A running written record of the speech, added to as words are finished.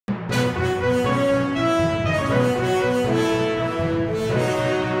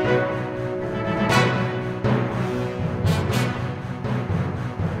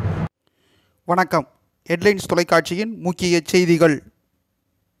வணக்கம். ஹெட்லைன்ஸ் தொலைக்காட்சியின் முக்கிய செய்திகள்.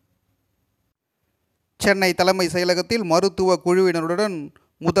 சென்னை தலைமை செயலகத்தில் மருத்துவ குழுவினருடன்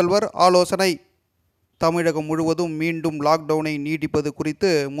முதல்வர் ஆலோசனை. தமிழகம் முழுவதும் மீண்டும் லாக்டவுனை நீட்டிப்பது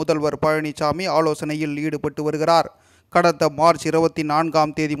குறித்து முதல்வர் பழனிசாமி ஆலோசனையில் ஈடுபட்டு வருகிறார். கடந்த மார்ச்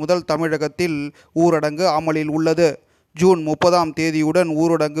 24ஆம் தேதி முதல் தமிழகத்தில் ஊரடங்கு அமலில் உள்ளது. ஜூன் 30ஆம் தேதியுடன்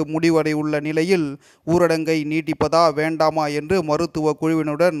ஊரடங்கு முடிவடையுள்ள நிலையில் ஊரடங்கை நீட்டிப்பதா வேண்டாமா என்று மருத்துவ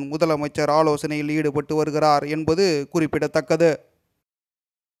குழுவினுடன் முதலமைச்சர் ஆலோசனையில் ஈடுபட்டு வருகிறார் என்பது குறிப்பிடத்தக்கது.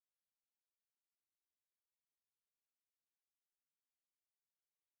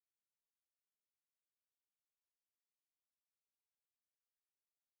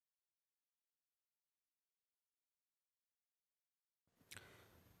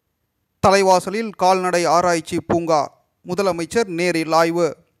 தலைவாசலில் கால்நடை ஆராய்ச்சி பூங்கா முதலமைச்சர் நேரில் ஆய்வு.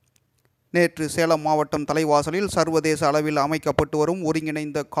 நேற்று சேலம் மாவட்டம் தலைவாசலில் சர்வதேச அளவில் அமைக்கப்பட்டு வரும்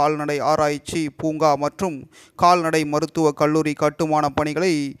ஒருங்கிணைந்த கால்நடை ஆராய்ச்சி பூங்கா மற்றும் கால்நடை மருத்துவக் கல்லூரி கட்டுமான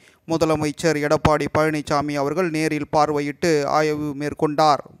பணிகளை முதலமைச்சர் எடப்பாடி பழனிசாமி அவர்கள் நேரில் பார்வையிட்டு ஆய்வு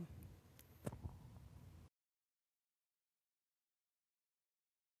மேற்கொண்டார்.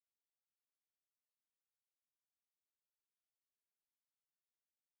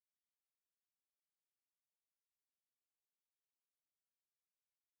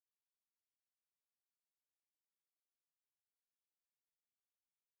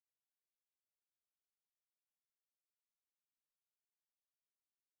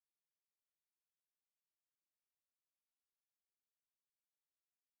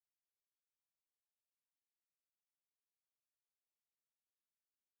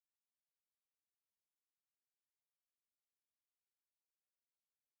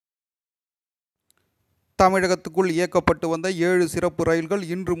 தமிழகத்துக்குள் இயக்கப்பட்டு வந்த 7 சிறப்பு ரயில்கள்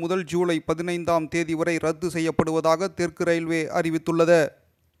இன்று முதல் ஜூலை 15ஆம் தேதி வரை ரத்து செய்யப்படுவதாக தெற்கு ரயில்வே அறிவித்துள்ளது.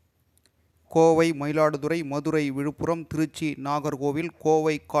 கோவை, மயிலாடுதுறை, மதுரை, விழுப்புரம், திருச்சி, நாகர்கோவில்,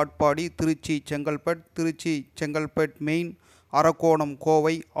 கோவை, காட்பாடி, திருச்சி, செங்கல்பட்டு, திருச்சி, செங்கல்பட்டு மெயின், அரக்கோணம்,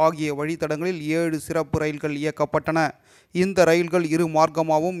 கோவை ஆகிய வழித்தடங்களில் 7 சிறப்பு ரயில்கள் இயக்கப்பட்டன. இந்த ரயில்கள் இரு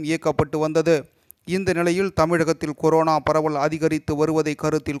மார்க்கமாகவும் இயக்கப்பட்டு வந்தது. இந்த நிலையில் தமிழகத்தில் கொரோனா பரவல் அதிகரித்து வருவதை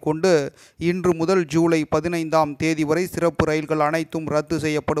கருத்தில் கொண்டு இன்று முதல் ஜூலை 15ஆம் தேதி வரை சிறப்பு ரயில்கள் அனைத்தும் ரத்து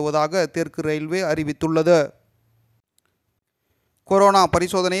செய்யப்படுவதாக தெற்கு ரயில்வே அறிவித்துள்ளது. கொரோனா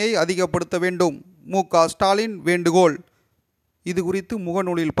பரிசோதனையை அதிகப்படுத்த வேண்டும் மு.க. ஸ்டாலின் வேண்டுகோள். இதுகுறித்து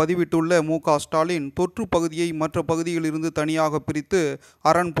முகநூலில் பதிவிட்டுள்ள மு.க. ஸ்டாலின், தொற்று பகுதியை மற்ற பகுதியில் இருந்து தனியாக பிரித்து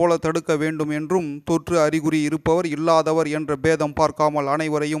அரண் போல தடுக்க வேண்டும் என்றும், தொற்று அறிகுறி இருப்பவர் இல்லாதவர் என்ற பேதம் பார்க்காமல்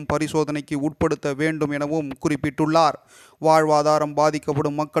அனைவரையும் பரிசோதனைக்கு உட்படுத்த வேண்டும் எனவும் குறிப்பிட்டுள்ளார். வாழ்வாதாரம்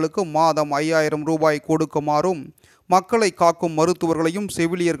பாதிக்கப்படும் மக்களுக்கு மாதம் 5000 ரூபாய் கொடுக்குமாறும், மக்களை காக்கும் மருத்துவர்களையும்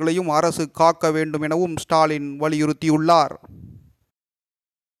செவிலியர்களையும் அரசு காக்க வேண்டும் எனவும் ஸ்டாலின் வலியுறுத்தியுள்ளார்.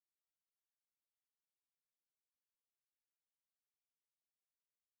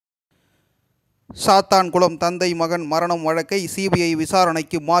 சாத்தான்குளம் தந்தை மகன் மரணம் வழக்கை சிபிஐ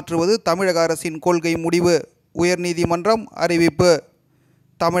விசாரணைக்கு மாற்றுவது தமிழக அரசின் கொள்கை முடிவு. உயர்நீதிமன்றம் அறிவிப்பு.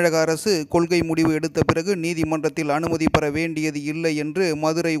 தமிழக அரசு கொள்கை முடிவு எடுத்த பிறகு நீதிமன்றத்தில் அனுமதி பெற வேண்டியது இல்லை என்று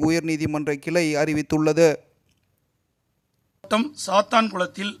மதுரை உயர்நீதிமன்ற கிளை அறிவித்துள்ளது.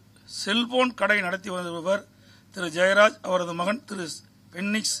 சாத்தான்குளத்தில் செல்போன் கடை நடத்தி வருபவர் திரு ஜெயராஜ், அவரது மகன் திரு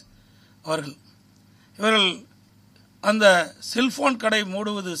பென்னிக்ஸ் அவர்கள். இவர்கள் அந்த செல்போன் கடை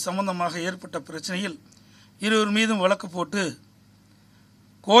மூடுவது சம்பந்தமாக ஏற்பட்ட பிரச்சனையில் இருவர் மீதும் வழக்கு போட்டு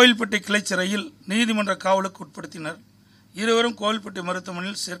கோவில்பட்டி கிளை சிறையில் நீதிமன்ற காவலுக்கு உட்படுத்தினர். இருவரும் கோவில்பட்டி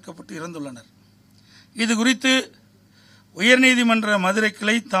மருத்துவமனையில் சேர்க்கப்பட்டு இறந்துள்ளனர். இது குறித்து உயர்நீதிமன்ற மதுரை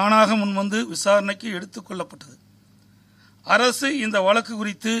கிளை தானாக முன்வந்து விசாரணைக்கு எடுத்துக் கொள்ளப்பட்டது. அரசு இந்த வழக்கு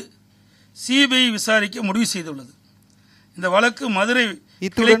குறித்து சிபிஐ விசாரிக்க முடிவு செய்துள்ளது. இந்த வழக்கு மதுரை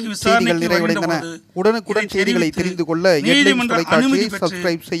இத்துடன் செய்திகள் நிறைவடைந்தன. உடனுக்குடன் செய்திகளை தெரிந்து கொள்ள நீதிமன்ற அனுமதி பெற்று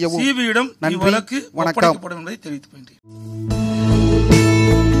சப்ஸ்கிரைப் செய்யவும். சிபிஐயிடம் நன்றி, வழக்கு வணக்கம். ஒப்படைக்கப்படும் என்பதை தெரிவித்துக் கொள்கிறேன்.